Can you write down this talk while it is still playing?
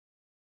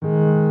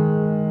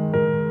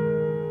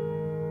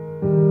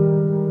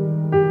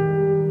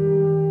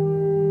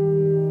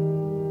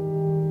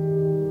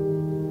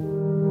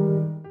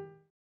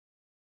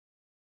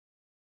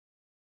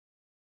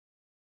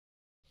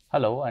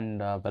Hello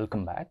and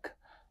welcome back.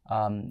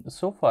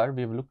 So far,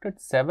 we've looked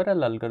at several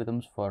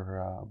algorithms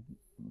for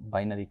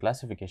binary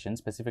classification,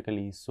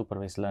 specifically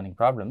supervised learning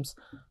problems.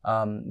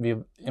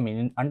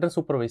 Under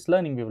supervised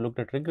learning, we've looked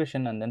at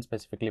regression and then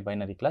specifically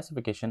binary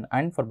classification.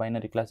 And for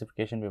binary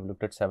classification, we've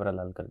looked at several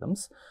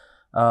algorithms,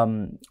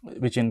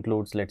 which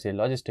includes, let's say,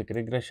 logistic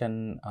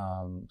regression,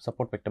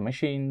 support vector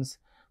machines,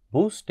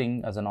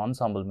 boosting as an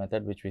ensemble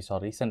method, which we saw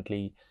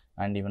recently,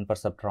 and even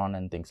perceptron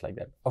and things like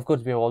that. Of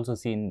course, we have also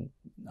seen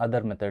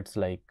other methods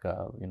like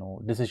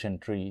decision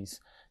trees,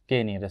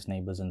 k nearest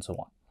neighbors, and so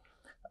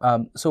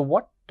on. So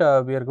what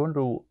we are going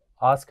to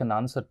ask and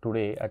answer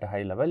today at a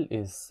high level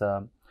is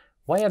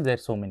why are there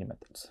so many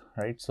methods,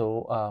 right?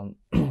 So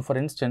for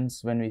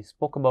instance, when we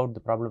spoke about the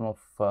problem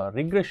of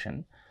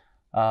regression,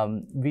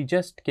 we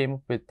just came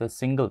up with a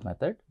single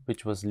method,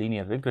 which was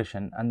linear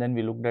regression, and then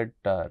we looked at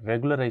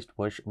regularized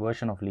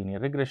version of linear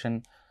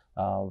regression.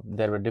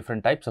 There were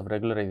different types of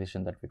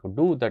regularization that we could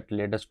do that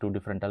led us to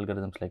different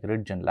algorithms like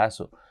Ridge and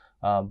Lasso.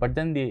 But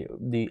then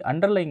the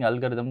underlying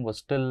algorithm was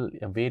still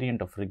a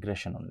variant of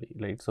regression only,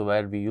 right? So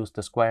where we use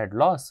the squared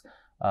loss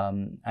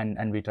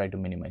and we try to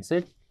minimize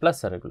it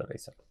plus a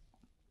regularizer.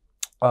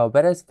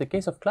 Whereas in the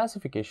case of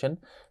classification,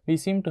 we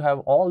seem to have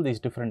all these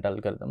different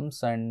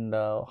algorithms, and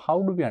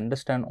how do we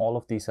understand all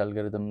of these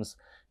algorithms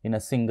in a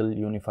single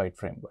unified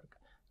framework,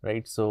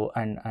 right? So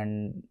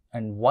and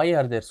why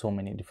are there so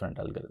many different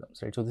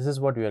algorithms, right? So this is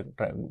what we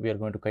are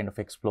going to kind of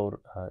explore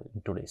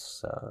in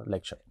today's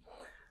lecture.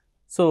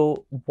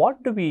 So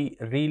what do we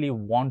really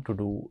want to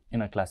do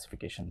in a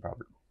classification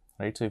problem,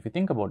 right? So if you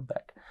think about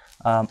that,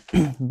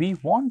 we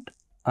want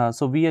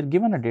so we are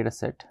given a data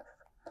set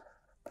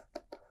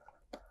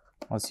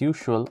as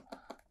usual,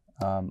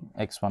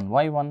 x1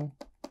 y1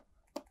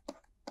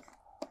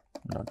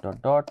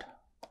 dot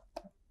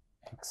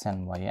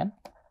xn yn,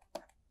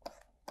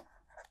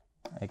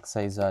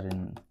 xi's are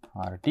in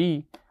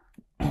Rd.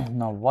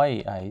 Now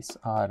yi's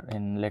are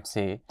in, let's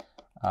say,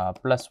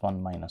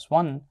 +1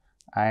 -1,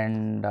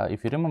 and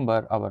if you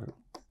remember, our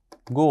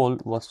goal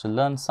was to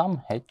learn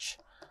some h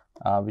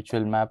which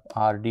will map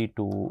Rd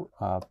to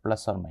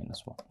plus or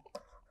minus 1.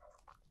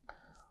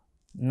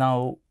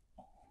 Now,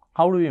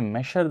 how do we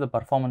measure the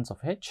performance of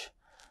h?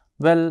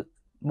 Well,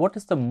 what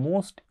is the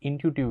most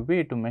intuitive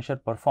way to measure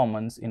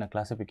performance in a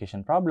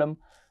classification problem?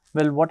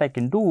 Well, what I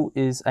can do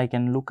is I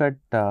can look at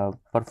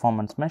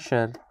performance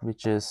measure,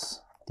 which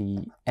is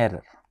the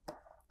error.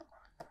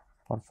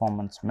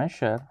 Performance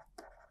measure,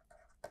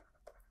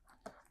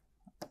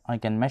 I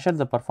can measure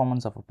the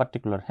performance of a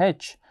particular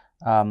h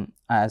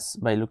as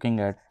by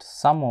looking at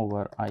sum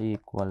over I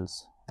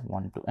equals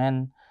 1 to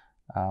n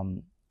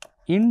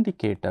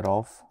indicator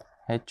of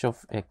h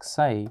of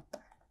xi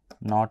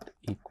not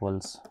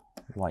equals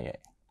yi,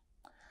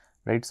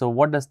 right? So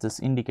what does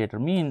this indicator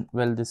mean?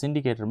 Well, this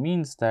indicator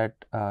means that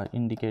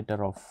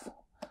indicator of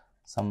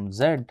some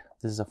z,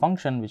 this is a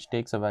function which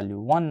takes a value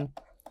 1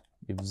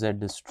 if z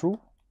is true,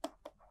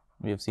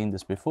 we have seen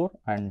this before,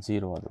 and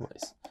 0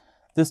 otherwise.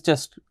 This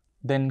just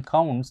then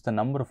counts the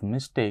number of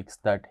mistakes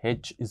that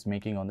h is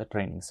making on the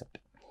training set.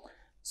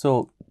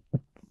 So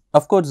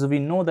of course, we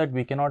know that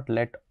we cannot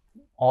let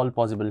all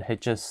possible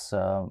h's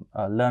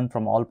learn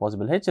from all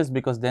possible h's,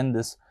 because then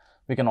this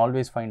we can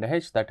always find a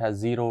h that has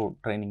 0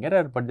 training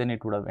error, but then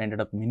it would have ended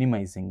up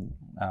minimizing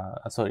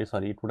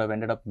it would have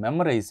ended up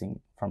memorizing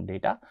from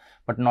data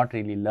but not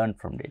really learned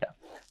from data.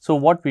 So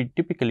what we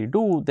typically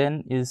do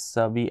then is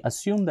we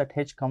assume that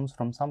h comes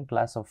from some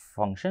class of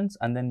functions,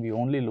 and then we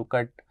only look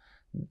at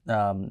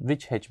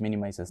which h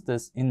minimizes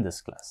this in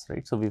this class,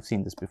 right? So we've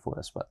seen this before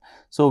as well.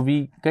 So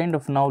we kind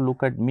of now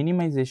look at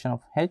minimization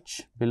of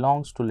h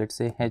belongs to, let's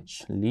say,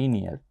 h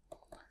linear,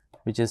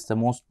 which is the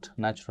most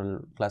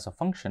natural class of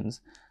functions.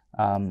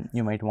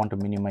 You might want to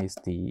minimize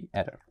the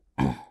error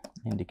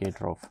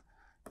indicator of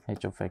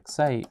h of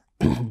xi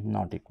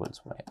not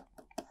equals y.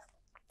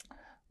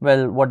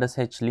 Well, what does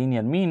h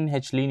linear mean?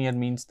 H linear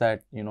means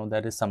that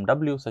there is some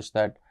w such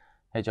that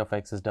h of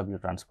x is w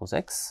transpose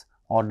x,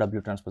 or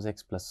w transpose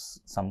x plus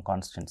some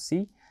constant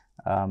c,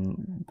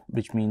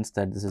 which means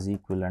that this is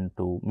equivalent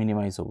to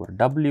minimize over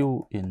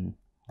w in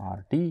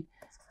Rd,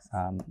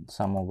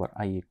 sum over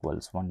I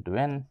equals 1 to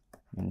n,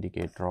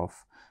 indicator of,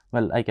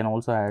 well, I can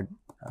also add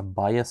a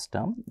bias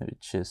term,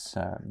 which is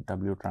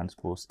w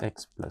transpose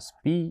x plus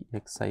p,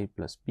 xi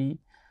plus p,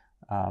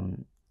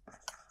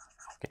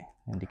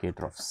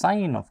 indicator of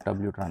sign of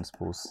w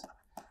transpose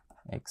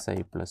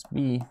xi plus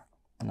b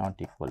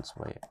not equals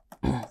y.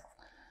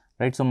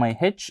 Right, so my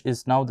h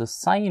is now the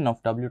sign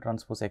of w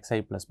transpose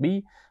xi plus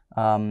b.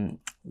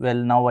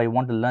 Well, now I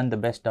want to learn the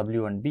best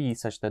w and b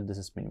such that this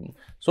is minimum.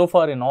 So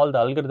far in all the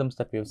algorithms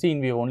that we have seen,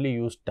 we have only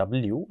used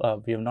w.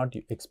 We have not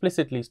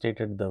explicitly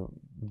stated the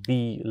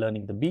b,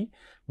 learning the b,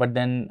 but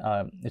then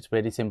it's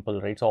very simple,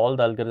 right? So all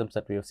the algorithms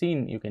that we have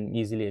seen, you can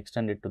easily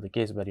extend it to the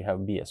case where you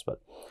have b as well.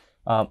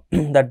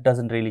 That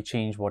doesn't really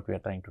change what we are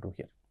trying to do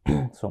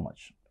here so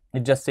much.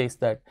 It just says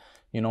that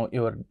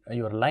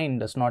your line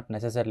does not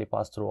necessarily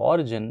pass through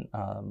origin,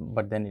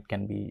 but then it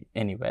can be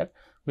anywhere,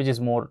 which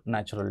is more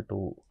natural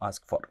to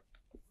ask for.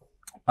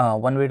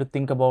 one way to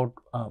think about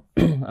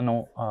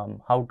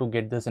how to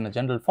get this in a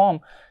general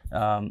form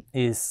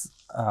is,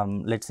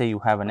 let's say you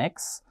have an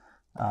x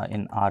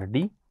in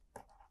RD.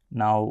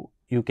 Now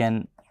you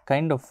can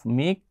kind of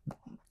make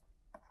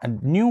a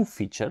new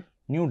feature,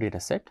 new data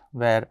set,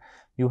 where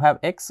you have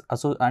x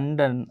and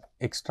an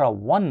extra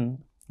 1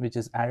 which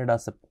is added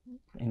as a,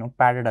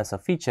 padded as a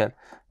feature.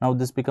 Now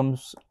this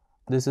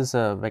is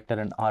a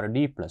vector in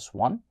RD plus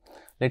 1.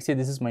 Let's say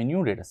this is my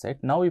new data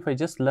set. Now if I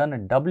just learn a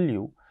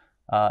W,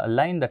 a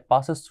line that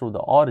passes through the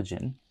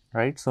origin,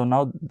 right? So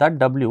now that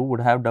W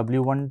would have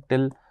W1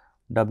 till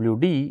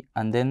WD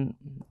and then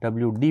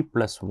WD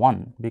plus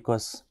 1,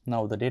 because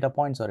now the data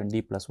points are in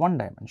D plus 1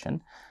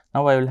 dimension.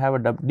 Now I will have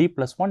a D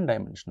plus 1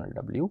 dimensional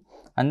W,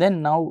 and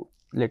then now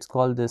let's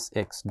call this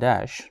X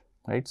dash,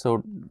 right?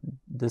 So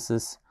this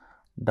is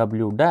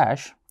W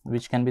dash,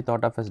 which can be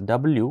thought of as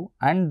W,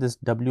 and this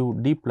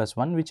WD plus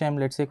 1, which I am,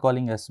 let's say,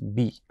 calling as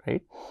B,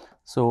 right?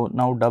 So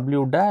now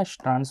W dash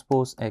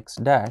transpose X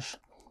dash,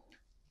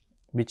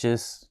 which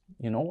is,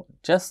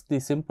 just the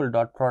simple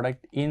dot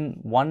product in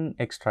one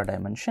extra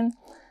dimension,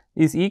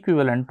 is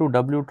equivalent to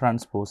W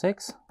transpose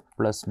X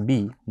plus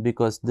B,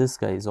 because this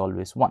guy is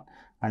always 1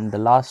 and the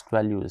last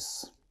value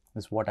is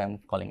what I am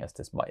calling as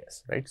this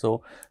bias, right?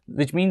 So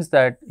which means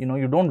that,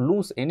 you don't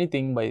lose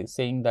anything by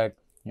saying that,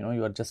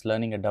 you are just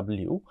learning a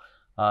W,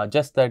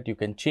 just that you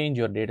can change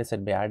your data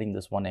set by adding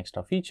this one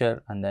extra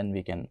feature, and then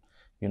we can,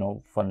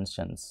 for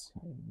instance,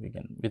 we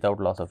can,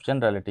 without loss of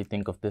generality,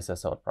 think of this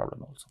as our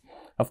problem also.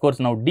 Of course,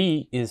 now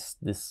D is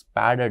this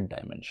padded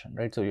dimension,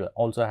 right? So you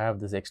also have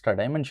this extra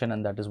dimension,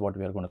 and that is what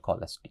we are going to call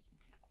as D.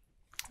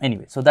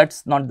 Anyway, so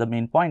that's not the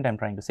main point I'm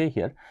trying to say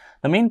here.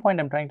 The main point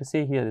I'm trying to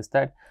say here is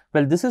that,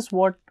 well, this is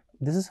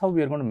how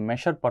we are going to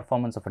measure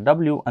performance of a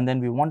W, and then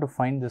we want to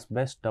find this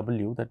best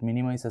W that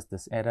minimizes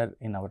this error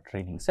in our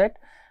training set.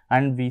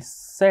 And we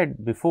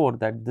said before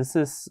that this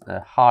is a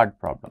hard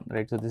problem,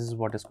 right? So this is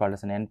what is called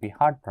as an NP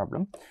hard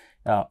problem,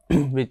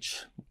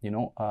 which,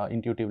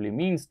 intuitively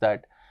means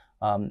that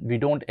we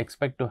don't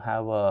expect to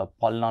have a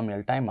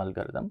polynomial time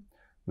algorithm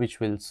which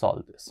will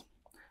solve this.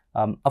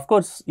 Of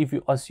course, if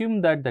you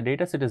assume that the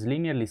data set is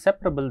linearly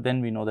separable, then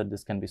we know that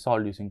this can be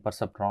solved using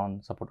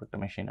perceptron, support vector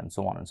machine, and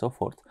so on and so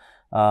forth.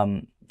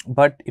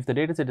 But if the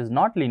data set is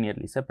not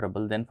linearly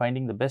separable, then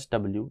finding the best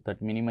W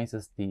that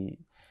minimizes the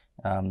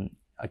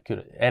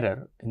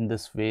error in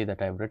this way that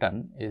I have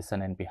written is an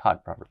NP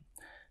hard problem.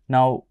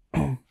 Now,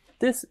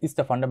 this is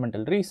the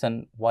fundamental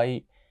reason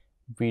why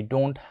we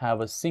don't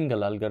have a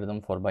single algorithm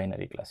for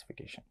binary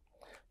classification,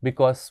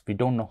 because we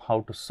don't know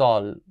how to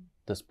solve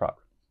this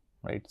problem,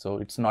 right? So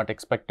it's not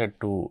expected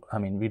to,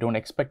 we don't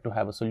expect to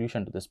have a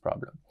solution to this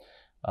problem,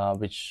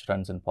 which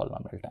runs in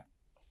polynomial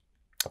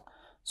time.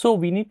 So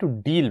we need to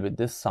deal with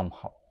this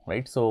somehow,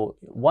 right? So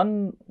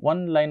one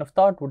line of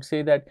thought would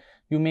say that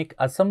you make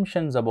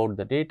assumptions about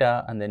the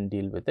data and then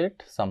deal with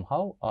it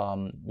somehow,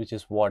 which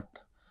is what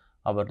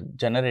our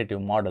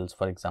generative models,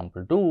 for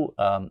example, do.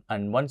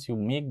 And once you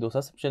make those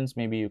assumptions,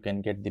 maybe you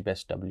can get the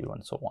best W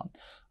and so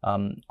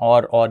on.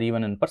 Or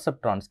even in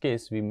perceptron's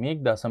case, we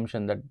make the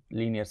assumption that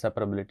linear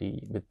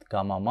separability with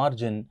gamma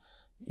margin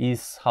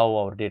is how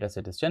our data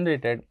set is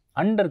generated.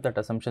 Under that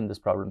assumption, this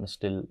problem is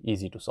still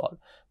easy to solve,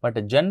 but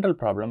a general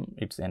problem,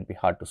 it's NP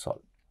hard to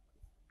solve.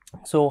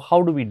 So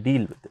how do we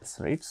deal with this,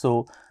 right?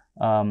 So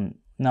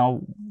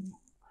now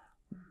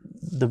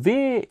the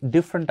way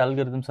different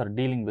algorithms are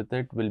dealing with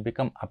it will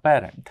become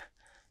apparent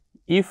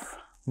if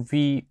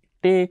we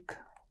take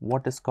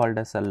what is called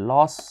as a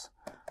loss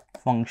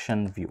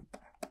function view.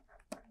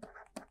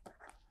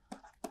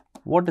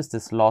 What is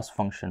this loss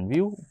function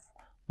view?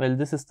 Well,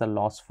 this is the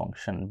loss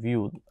function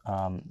view,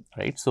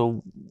 right?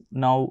 So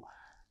now,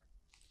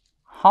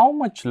 how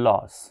much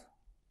loss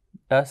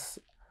does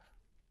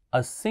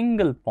a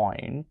single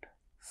point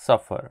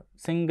suffer,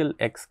 single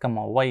x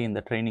comma y in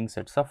the training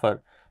set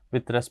suffer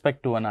with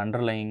respect to an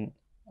underlying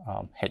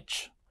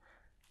h,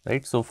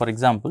 right? So for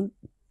example,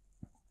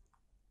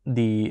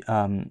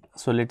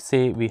 so let's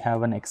say we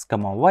have an x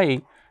comma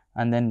y,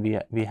 and then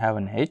we have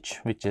an h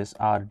which is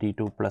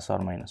RD2 plus or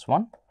minus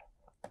 1.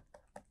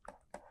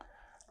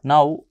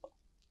 Now,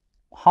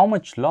 how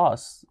much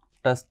loss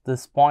does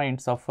this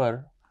point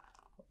suffer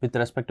with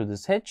respect to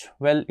this h?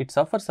 Well, it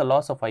suffers a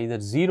loss of either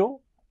 0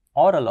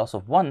 or a loss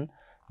of 1,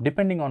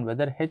 depending on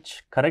whether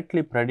h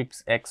correctly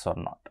predicts x or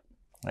not,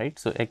 right?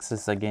 So x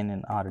is again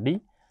in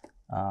RD,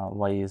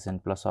 y is in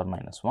plus or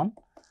minus 1.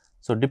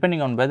 So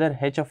depending on whether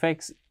h of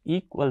x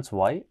equals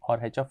y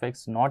or h of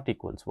x not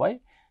equals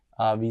y,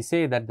 we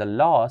say that the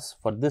loss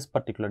for this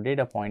particular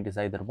data point is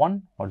either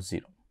 1 or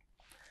 0.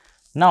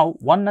 Now,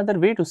 one other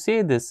way to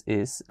say this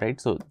is,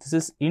 right, so this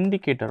is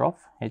indicator of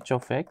h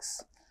of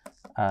x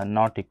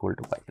not equal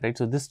to y, right?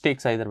 So this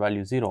takes either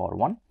value 0 or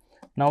 1.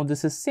 Now,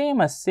 this is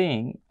same as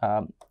saying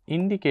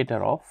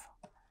indicator of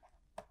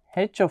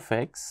h of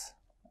x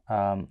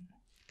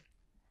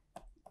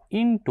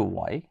into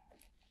y,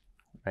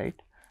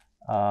 right,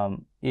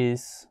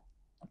 is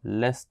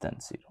less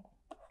than 0,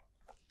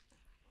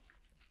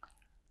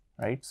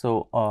 right?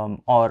 So,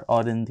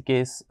 or in the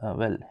case,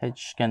 well,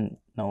 H can,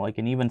 now I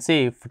can even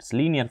say if it's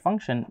linear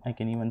function, I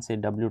can even say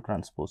W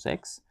transpose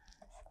X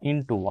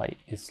into Y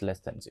is less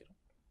than 0,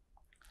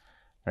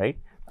 right?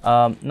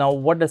 Now,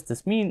 what does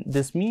this mean?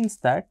 This means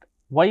that,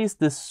 why is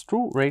this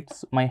true, right?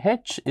 So my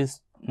H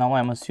is, now I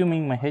am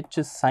assuming my H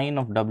is sine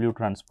of W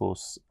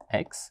transpose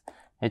X,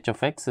 H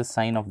of X is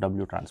sine of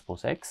W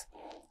transpose X,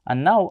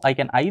 and now I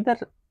can either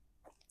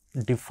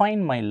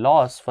define my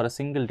loss for a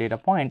single data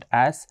point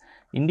as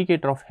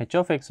indicator of H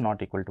of X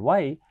not equal to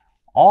Y,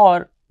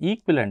 or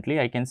equivalently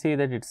I can say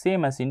that it's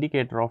same as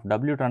indicator of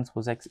W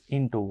transpose X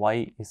into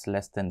Y is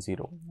less than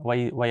 0.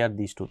 Why are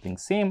these two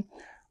things same?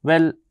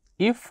 Well,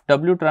 if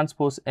W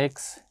transpose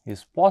X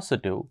is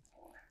positive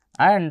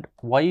and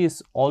Y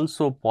is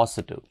also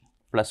positive,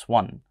 plus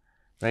 1,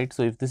 right?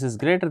 So, if this is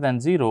greater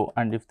than 0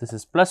 and if this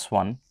is plus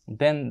 1,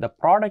 then the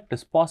product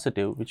is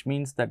positive, which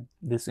means that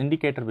this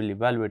indicator will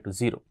evaluate to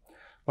 0.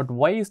 But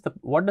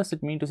what does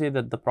it mean to say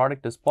that the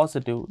product is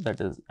positive? That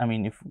is, I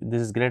mean, if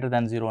this is greater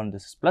than 0 and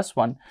this is plus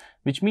 1,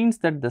 which means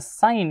that the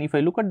sign, if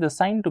I look at the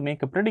sign to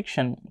make a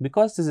prediction,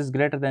 because this is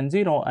greater than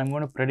 0, I am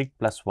going to predict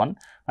plus 1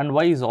 and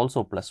Y is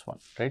also plus 1,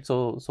 right?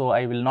 So,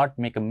 I will not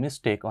make a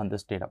mistake on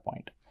this data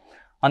point.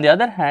 On the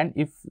other hand,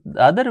 if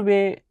the other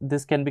way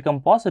this can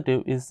become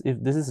positive is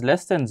if this is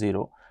less than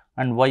 0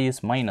 and Y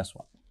is minus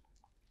 1,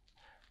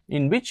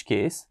 in which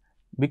case,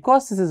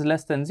 because this is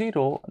less than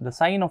 0, the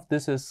sign of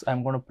this is, I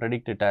am going to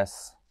predict it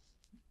as,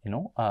 you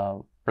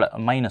know,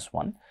 minus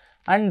 1,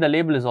 and the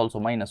label is also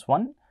minus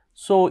 1.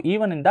 So,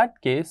 even in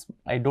that case,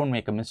 I do not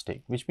make a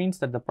mistake, which means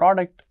that the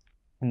product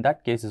in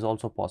that case is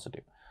also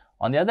positive.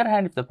 On the other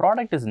hand, if the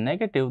product is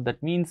negative,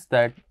 that means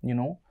that, you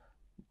know,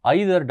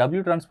 either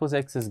W transpose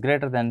X is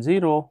greater than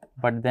 0,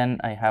 but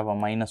then I have a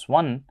minus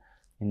 1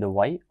 in the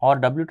Y, or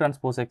W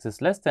transpose X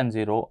is less than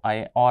 0,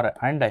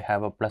 and I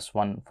have a plus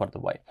 1 for the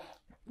Y.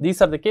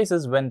 These are the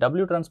cases when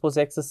W transpose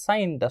X's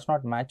sign does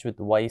not match with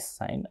Y's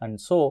sign, and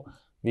so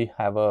we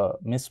have a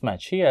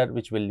mismatch here,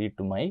 which will lead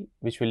to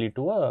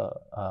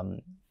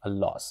a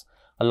loss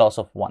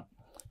of 1.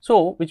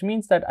 So, which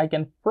means that I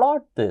can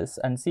plot this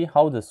and see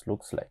how this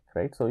looks like,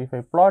 right? So, if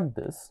I plot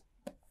this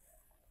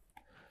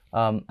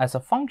as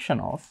a function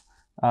of,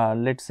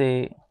 let's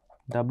say,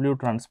 W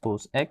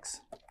transpose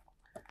X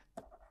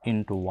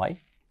into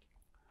Y,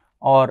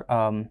 or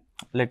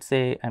let's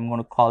say I am going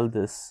to call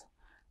this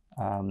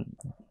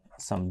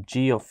some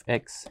G of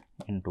X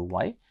into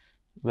Y,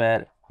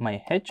 where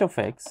my H of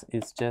X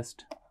is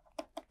just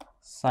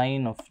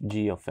sine of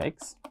G of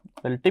X.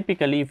 Well,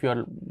 typically if you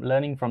are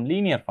learning from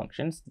linear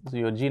functions, so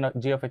your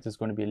G of X is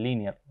going to be a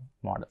linear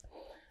model.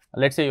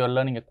 Let's say you are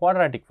learning a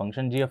quadratic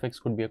function, G of X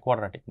could be a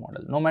quadratic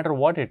model. No matter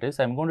what it is,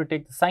 I am going to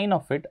take the sine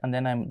of it, and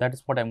then that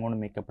is what I am going to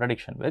make a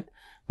prediction with.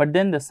 But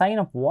then the sine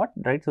of what,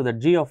 right? So, the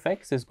G of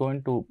X is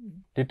going to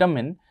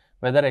determine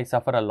whether I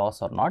suffer a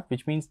loss or not,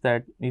 which means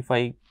that if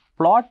I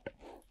plot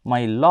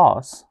my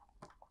loss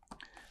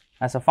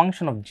as a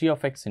function of G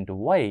of X into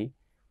Y,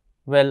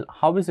 well,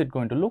 how is it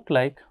going to look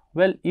like?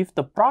 Well, if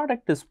the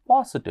product is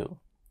positive,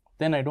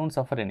 then I do not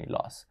suffer any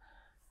loss.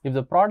 If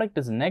the product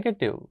is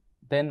negative,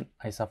 then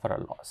I suffer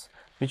a loss,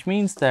 which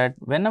means that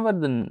whenever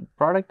the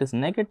product is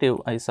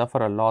negative, I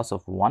suffer a loss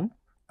of 1,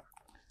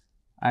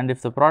 and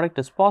if the product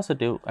is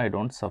positive, I do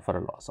not suffer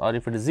a loss, or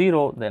if it is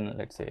 0, then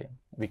let us say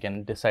we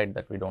can decide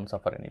that we do not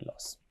suffer any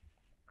loss.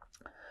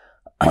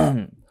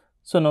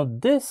 So, now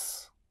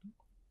this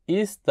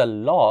is the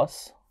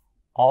loss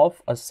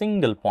of a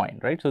single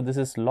point, right? So, this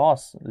is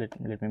loss,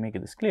 let me make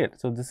this clear.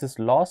 So, this is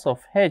loss of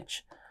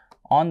H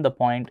on the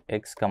point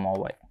x comma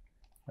y,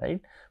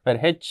 right, where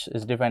H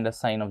is defined as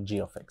sine of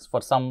G of X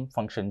for some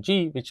function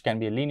G, which can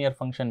be a linear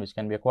function, which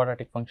can be a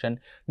quadratic function,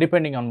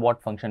 depending on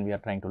what function we are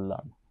trying to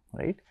learn,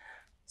 right.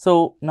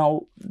 So,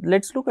 now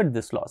let us look at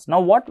this loss.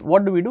 Now, what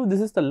do we do? This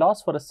is the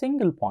loss for a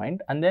single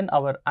point, and then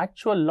our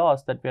actual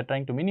loss that we are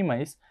trying to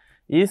minimize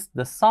is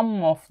the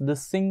sum of the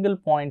single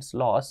point's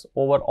loss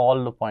over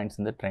all the points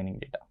in the training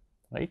data,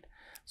 right.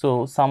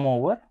 So, sum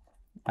over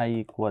I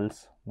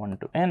equals 1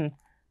 to n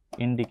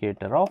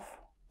indicator of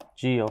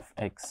G of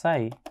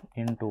xi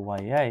into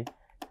yi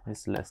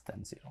is less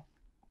than 0,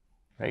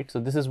 right.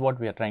 So, this is what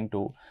we are trying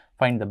to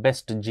find the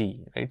best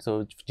G, right.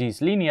 So, if G is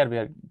linear, we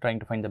are trying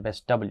to find the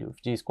best W.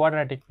 If G is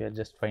quadratic, we are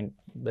just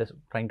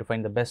trying to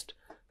find the best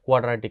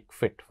quadratic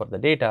fit for the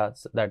data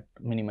that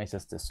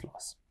minimizes this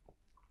loss.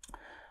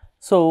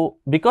 So,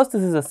 because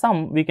this is a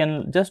sum, we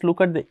can just look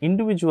at the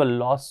individual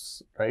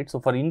loss, right. So,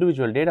 for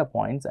individual data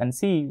points and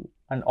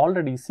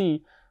already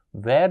see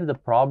where the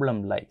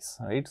problem lies,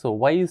 right. So,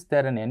 why is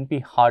there an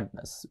NP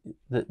hardness?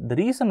 The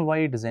reason why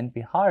it is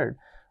NP hard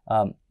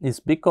is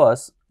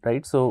because,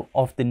 right, so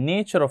of the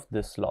nature of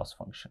this loss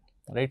function,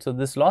 right. So,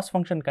 this loss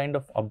function kind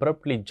of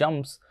abruptly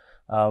jumps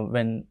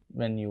when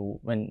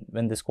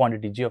this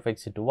quantity G of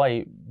X into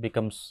Y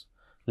becomes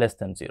less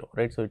than 0,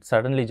 right. So, it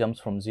suddenly jumps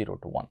from 0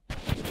 to 1,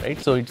 right.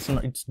 So,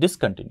 it's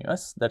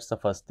discontinuous, that is the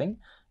first thing,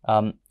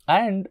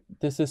 and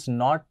this is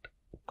not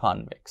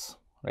convex,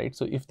 right?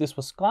 So if this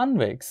was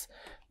convex,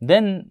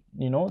 then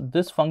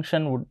this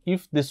function would,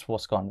 if this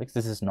was convex,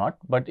 this is not,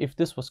 but if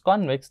this was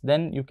convex,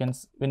 then you can,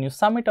 when you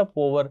sum it up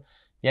over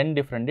n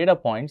different data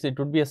points, it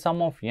would be a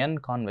sum of n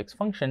convex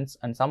functions,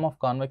 and sum of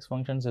convex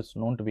functions is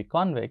known to be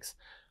convex,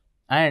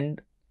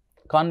 and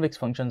convex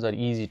functions are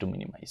easy to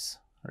minimize,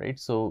 right?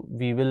 So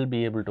we will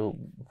be able to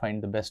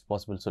find the best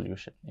possible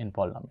solution in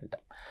polynomial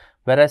time,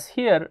 whereas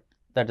here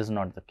that is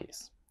not the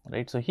case,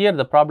 right? So here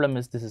the problem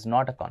is this is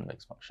not a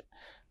convex function,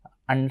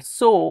 and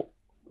so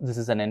this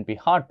is an NP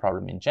hard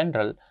problem in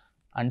general,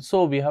 and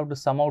so we have to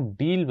somehow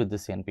deal with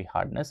this NP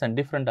hardness, and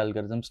different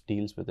algorithms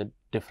deals with it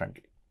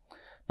differently.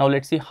 Now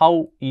let's see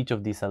how each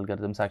of these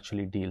algorithms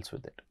actually deals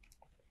with it,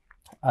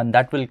 and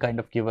that will kind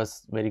of give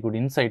us very good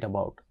insight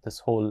about this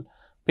whole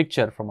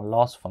picture from a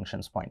loss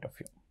functions point of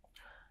view.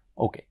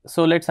 Okay,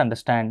 so let's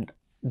understand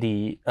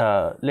the,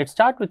 let's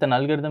start with an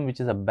algorithm which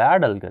is a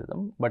bad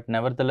algorithm, but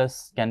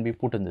nevertheless can be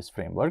put in this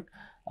framework.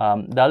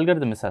 The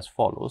algorithm is as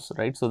follows,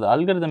 right? So the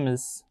algorithm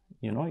is,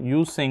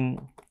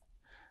 using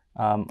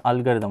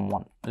algorithm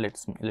 1,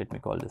 let me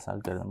call this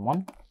algorithm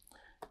 1,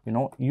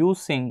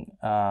 using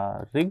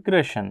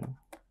regression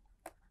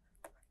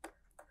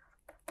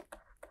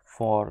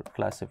for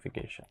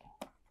classification.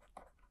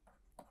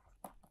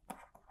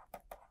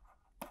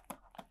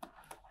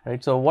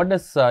 Right. So what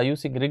does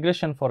using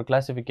regression for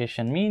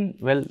classification mean?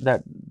 Well,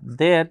 that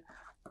there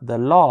the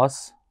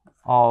loss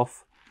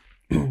of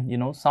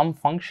some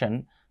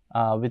function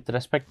with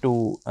respect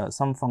to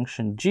some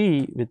function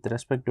g with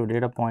respect to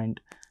data point,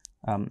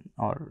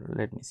 or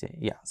let me say,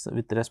 yeah, so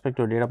with respect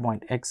to data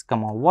point x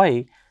comma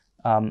y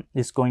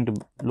is going to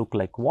look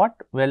like what?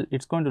 Well,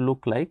 it's going to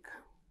look like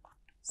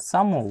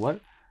sum over,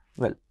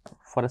 well,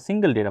 for a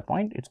single data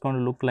point, it's going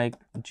to look like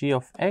g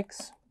of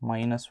x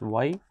minus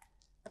y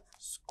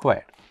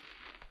squared.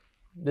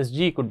 This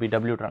g could be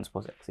w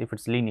transpose x. If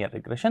it's linear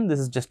regression, this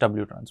is just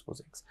w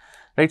transpose x,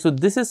 right? So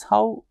this is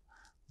how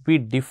we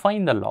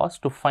define the loss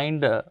to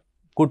find a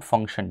good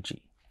function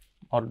g,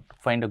 or to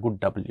find a good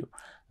w,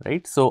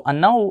 right? So,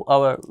 and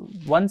now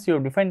once you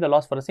have defined the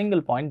loss for a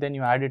single point, then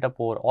you add it up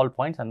over all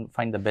points and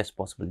find the best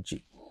possible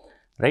g,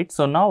 right?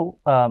 So now,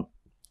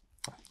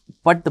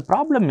 but the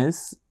problem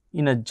is,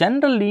 in a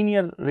general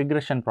linear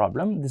regression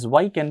problem, this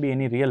y can be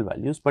any real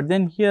values, but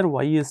then here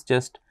y is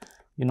just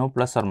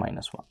plus or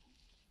minus 1,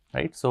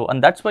 right? So,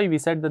 and that's why we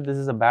said that this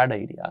is a bad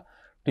idea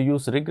to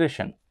use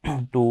regression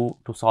to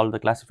solve the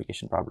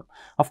classification problem.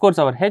 Of course,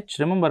 our h,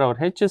 remember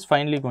our h is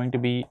finally going to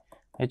be,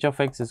 h of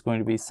x is going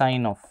to be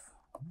sine of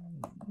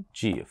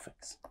g of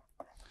x,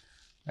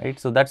 right?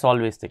 So that's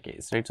always the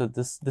case, right? So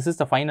this is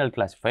the final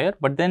classifier,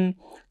 but then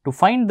to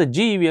find the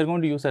g, we are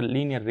going to use a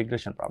linear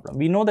regression problem.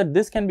 We know that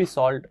this can be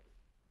solved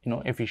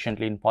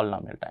efficiently in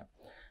polynomial time.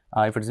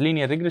 If it's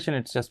linear regression,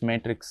 it's just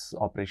matrix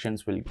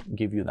operations will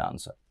give you the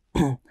answer.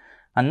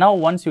 And now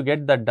once you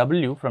get that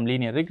w from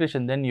linear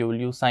regression, then you will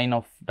use sine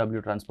of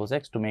w transpose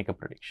x to make a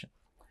prediction,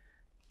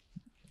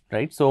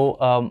 right?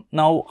 So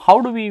now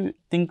how do we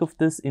think of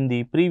this in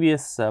the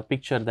previous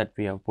picture that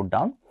we have put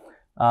down?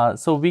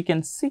 So we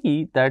can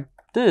see that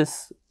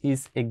this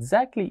is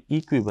exactly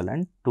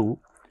equivalent to,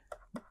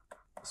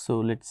 so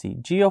let's see,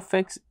 g of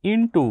x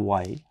into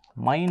y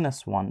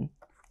minus 1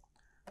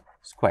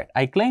 squared.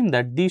 I claim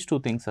that these two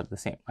things are the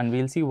same, and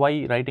we will see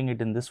why writing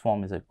it in this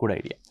form is a good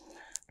idea,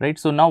 right?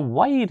 So now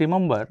y,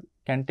 remember,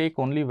 can take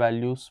only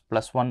values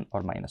plus 1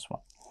 or minus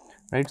 1,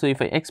 right? So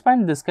if I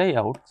expand this guy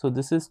out, so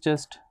this is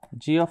just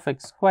g of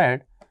x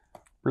squared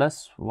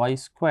plus y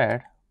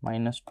squared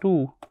minus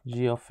 2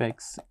 g of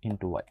x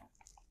into y,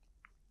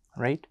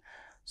 right?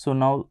 So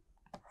now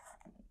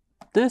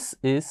this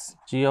is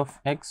g of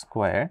x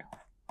squared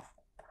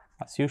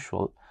as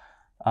usual.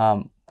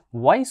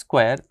 Y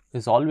square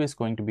is always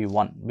going to be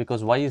 1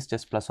 because y is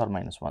just plus or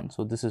minus 1.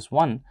 So this is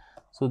 1.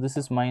 So this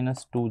is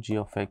minus 2 g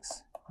of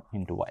x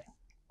into y.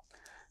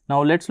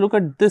 Now let's look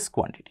at this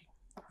quantity.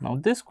 Now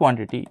this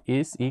quantity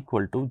is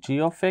equal to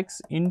g of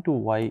x into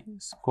y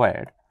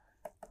squared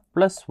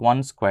plus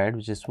 1 squared,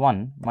 which is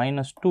 1,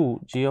 minus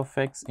 2 g of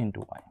x into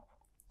y.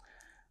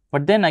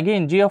 But then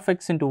again, g of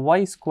x into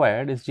y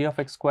squared is g of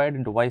x squared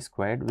into y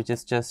squared, which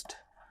is just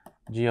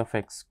g of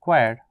x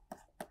squared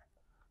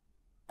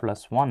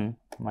plus 1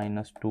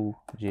 minus 2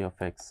 g of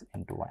x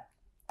into y.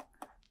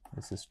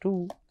 This is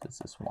 2,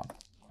 this is 1,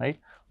 right?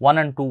 1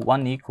 and 2,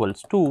 1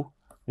 equals 2,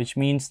 which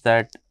means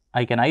that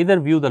I can either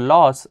view the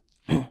loss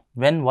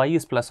when y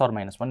is plus or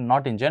minus 1,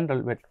 not in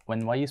general, but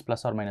when y is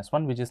plus or minus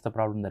 1, which is the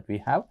problem that we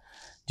have.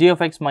 G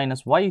of x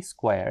minus y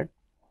squared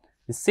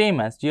is same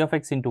as g of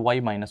x into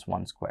y minus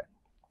 1 squared.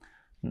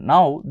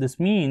 Now this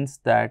means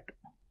that,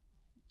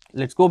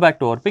 let's go back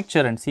to our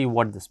picture and see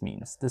what this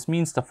means. This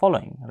means the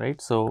following,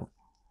 right? So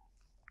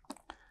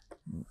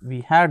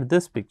we had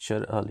this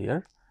picture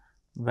earlier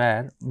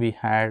where we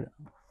had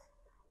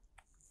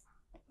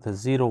the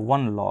 0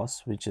 1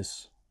 loss, which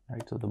is,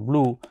 right, so the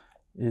blue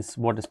is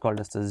what is called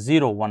as the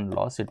 0 1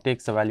 loss. It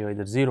takes a value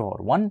either 0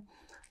 or 1,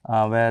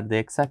 where the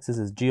x axis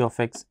is g of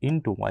x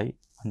into y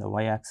and the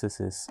y axis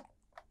is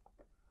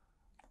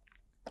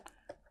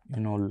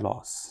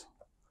loss.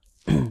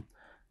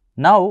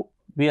 Now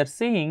we are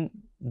seeing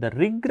the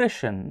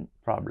regression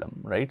problem,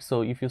 right?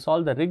 So if you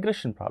solve the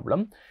regression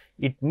problem,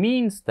 it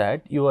means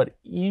that you are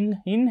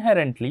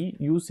inherently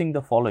using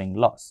the following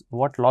laws.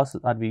 What laws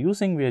are we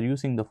using? We are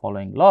using the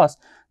following laws,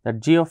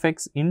 that g of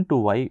x into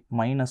y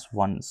minus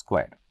 1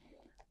 squared,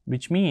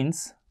 which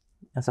means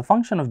as a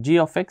function of g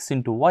of x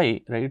into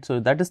y, right? So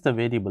that is the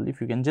variable.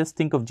 If you can just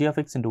think of g of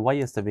x into y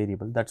as the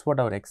variable, that's what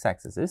our x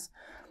axis is.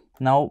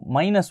 Now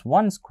minus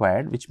 1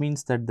 squared, which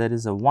means that there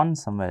is a 1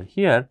 somewhere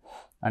here,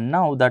 and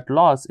now that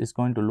loss is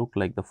going to look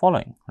like the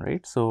following,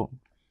 right? So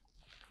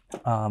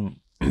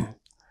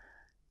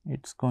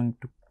it's going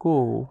to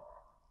go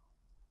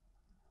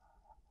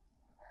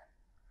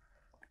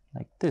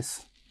like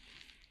this,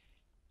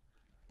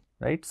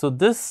 right? So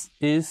this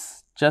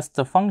is just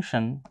the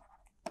function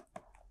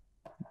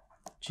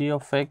g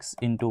of x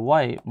into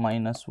y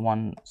minus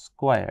 1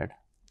 squared,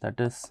 that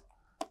is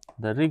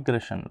the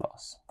regression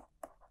loss,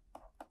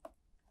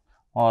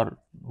 or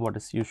what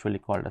is usually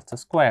called as the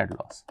squared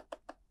loss.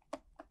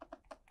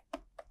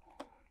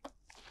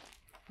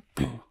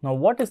 Now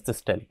what is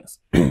this telling us?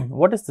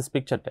 What is this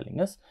picture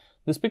telling us?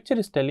 This picture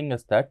is telling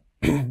us that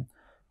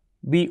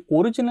we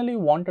originally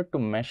wanted to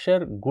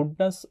measure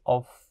goodness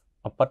of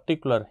a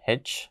particular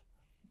h,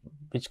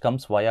 which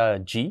comes via a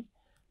g,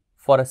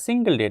 for a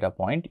single data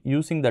point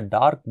using the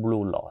dark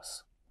blue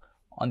loss.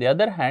 On the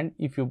other hand,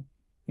 if you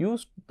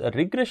use the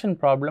regression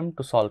problem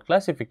to solve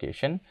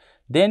classification,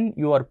 then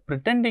you are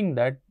pretending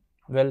that,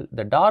 well,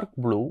 the dark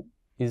blue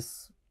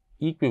is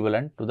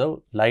equivalent to the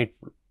light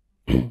blue,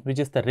 which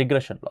is the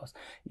regression loss.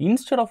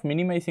 Instead of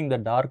minimizing the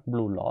dark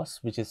blue loss,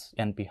 which is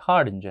NP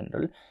hard in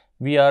general,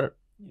 we are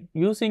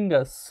using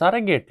a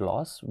surrogate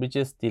loss, which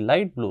is the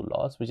light blue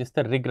loss, which is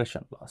the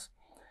regression loss.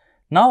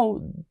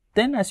 Now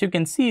then, as you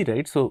can see,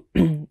 right, so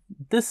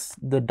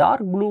the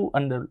dark blue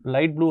and the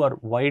light blue are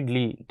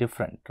widely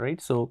different, right?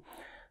 So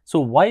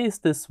why is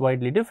this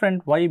widely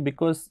different? Why?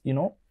 Because, you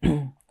know,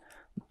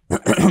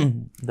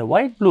 the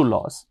white blue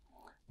loss,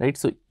 right?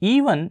 So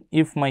even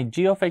if my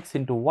g of x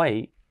into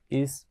y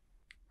is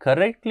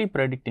correctly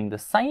predicting the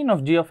sign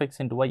of g of x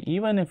into y,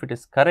 even if it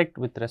is correct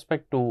with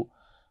respect to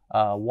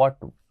what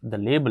the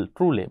label,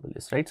 true label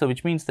is, right? So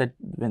which means that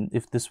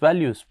if this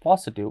value is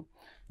positive,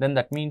 then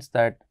that means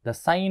that the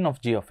sign of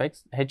g of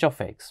x, h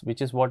of x,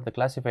 which is what the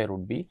classifier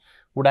would be,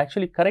 would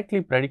actually correctly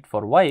predict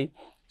for y.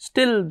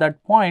 Still,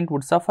 that point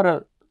would suffer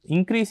a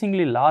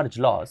increasingly large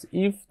loss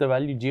if the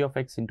value g of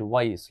x into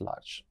y is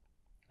large,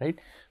 right?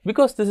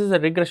 Because this is a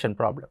regression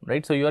problem,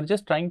 right? So you are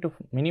just trying to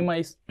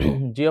minimize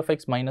g of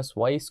x minus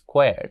y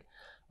squared,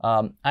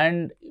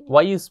 and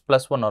y is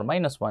plus 1 or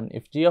minus 1.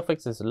 If g of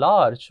x is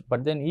large,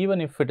 but then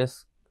even if it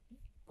is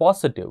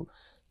positive,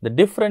 the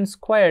difference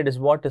squared is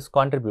what is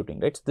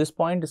contributing, right? So this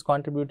point is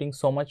contributing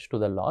so much to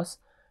the loss,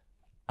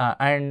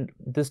 and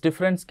this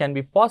difference can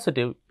be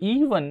positive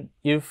even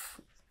if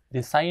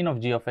the sign of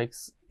g of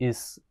x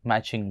is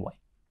matching y.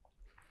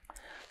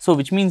 So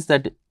which means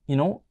that, you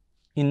know,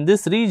 in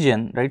this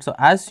region, right, so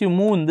as you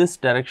move in this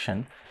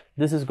direction,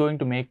 this is going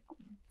to make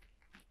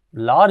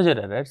larger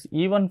errors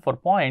even for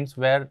points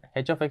where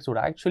h of x would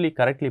actually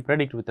correctly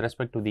predict with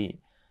respect to the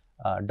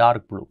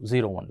dark blue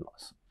 0, 1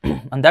 loss.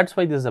 And that's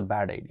why this is a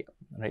bad idea,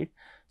 right?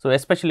 So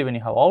especially when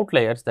you have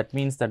outliers, that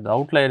means that the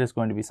outlier is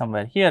going to be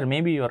somewhere here.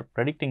 Maybe you are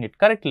predicting it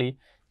correctly.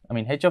 I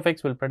mean, h of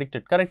x will predict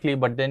it correctly,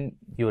 but then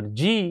your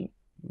g,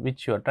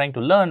 which you are trying to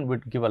learn,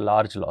 would give a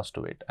large loss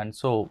to it, and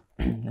so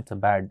it's a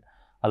bad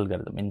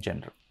algorithm in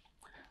general,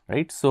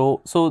 right?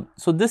 So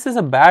this is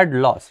a bad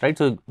loss, right?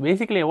 So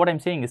basically what I'm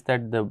saying is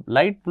that the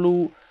light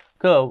blue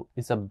curve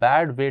is a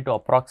bad way to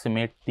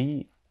approximate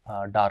the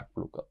dark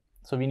blue curve.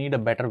 So we need a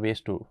better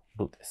ways to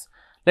do this.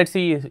 Let's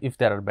see if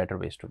there are better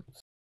ways to do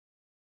this.